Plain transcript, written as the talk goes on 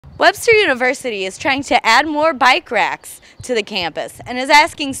Webster University is trying to add more bike racks to the campus and is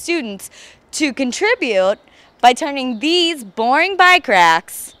asking students to contribute by turning these boring bike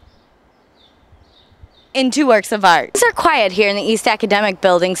racks into works of art. Things are quiet here in the East Academic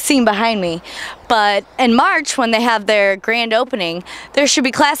Building, seen behind me, but in March, when they have their grand opening, there should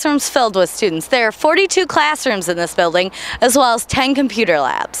be classrooms filled with students. There are 42 classrooms in this building, as well as 10 computer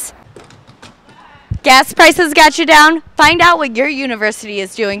labs. Gas prices got you down? Find out what your university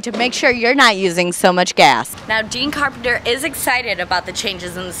is doing to make sure you're not using so much gas. Now, Dean Carpenter is excited about the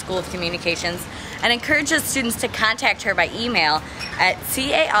changes in the School of Communications and encourages students to contact her by email at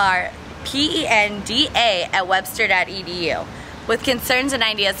carpenda@webster.edu with concerns and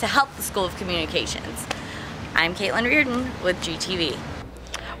ideas to help the School of Communications. I'm Caitlin Reardon with GTV.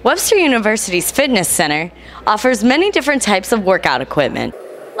 Webster University's Fitness Center offers many different types of workout equipment,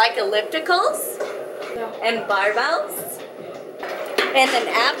 like ellipticals and barbells and an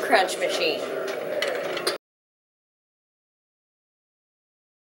ab crunch machine.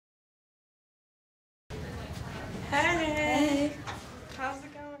 Hey. How's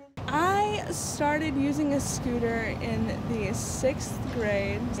it going? I started using a scooter in the 6th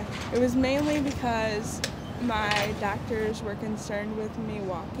grade. It was mainly because my doctors were concerned with me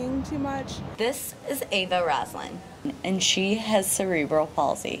walking too much. This is Ava Roslin, and she has cerebral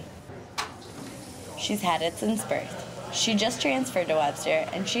palsy. She's had it since birth. She just transferred to Webster,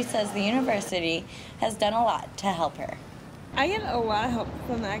 and she says the university has done a lot to help her. I get a lot of help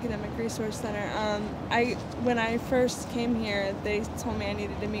from the Academic Resource Center. When I first came here, they told me I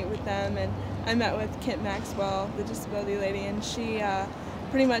needed to meet with them, and I met with Kit Maxwell, the disability lady, and she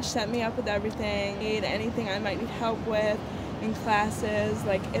pretty much set me up with everything, anything I might need help with in classes,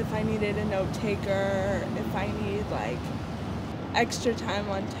 like if I needed a note taker, if I need like extra time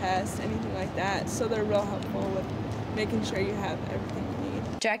on tests, anything like that. So they're real helpful with making sure you have everything you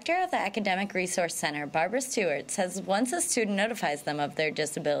need. Director of the Academic Resource Center, Barbara Stewart, says once a student notifies them of their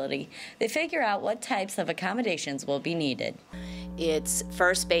disability, they figure out what types of accommodations will be needed. It's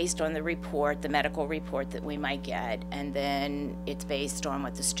first based on the report, the medical report that we might get, and then it's based on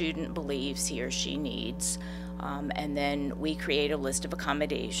what the student believes he or she needs. And then we create a list of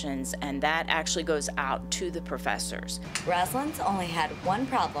accommodations, and that actually goes out to the professors. Roslin's only had one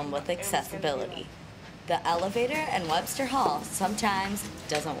problem with accessibility. The elevator in Webster Hall sometimes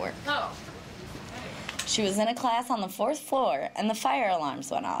doesn't work. She was in a class on the 4th floor, and the fire alarms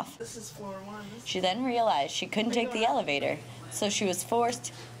went off. This is floor 1. She then realized she couldn't take the elevator, so she was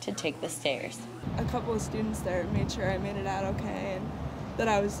forced to take the stairs. A couple of students there made sure I made it out okay and that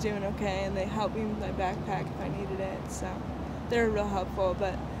I was doing okay, and they helped me with my backpack if I needed it, so they were real helpful.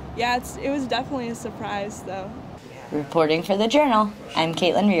 But yeah, it was definitely a surprise though. Reporting for the Journal, I'm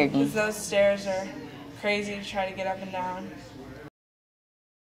Caitlin Reardon. Those stairs are crazy to try to get up and down.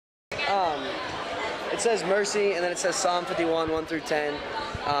 It says mercy, and then it says Psalm 51, 1 through 10.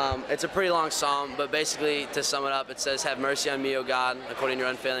 It's a pretty long psalm, but basically, to sum it up, it says, "Have mercy on me, O God, according to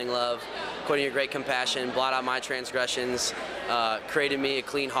your unfailing love, according to your great compassion, blot out my transgressions, create in me a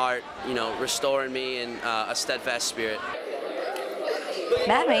clean heart, restore in me and a steadfast spirit."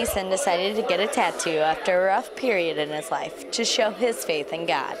 Matt Mason decided to get a tattoo after a rough period in his life to show his faith in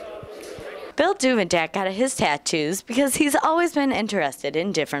God. Bill Duvendak got his tattoos because he's always been interested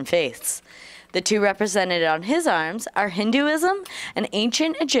in different faiths. The two represented on his arms are Hinduism and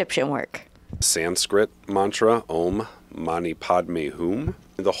ancient Egyptian work. Sanskrit mantra, Om Mani Padme Hum.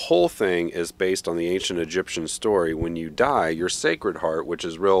 The whole thing is based on the ancient Egyptian story. When you die, your Sacred Heart, which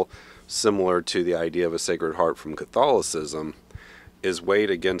is real similar to the idea of a Sacred Heart from Catholicism, is weighed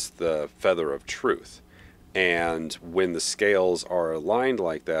against the feather of truth. And when the scales are aligned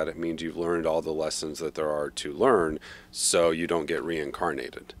like that, it means you've learned all the lessons that there are to learn, so you don't get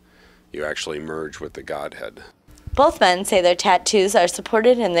reincarnated. You actually merge with the Godhead. Both men say their tattoos are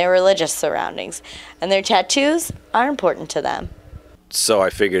supported in their religious surroundings, and their tattoos are important to them. So I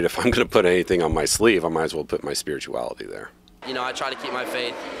figured if I'm going to put anything on my sleeve, I might as well put my spirituality there. I try to keep my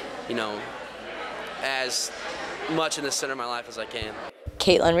faith, as much in the center of my life as I can.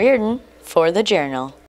 Caitlin Reardon for the Journal.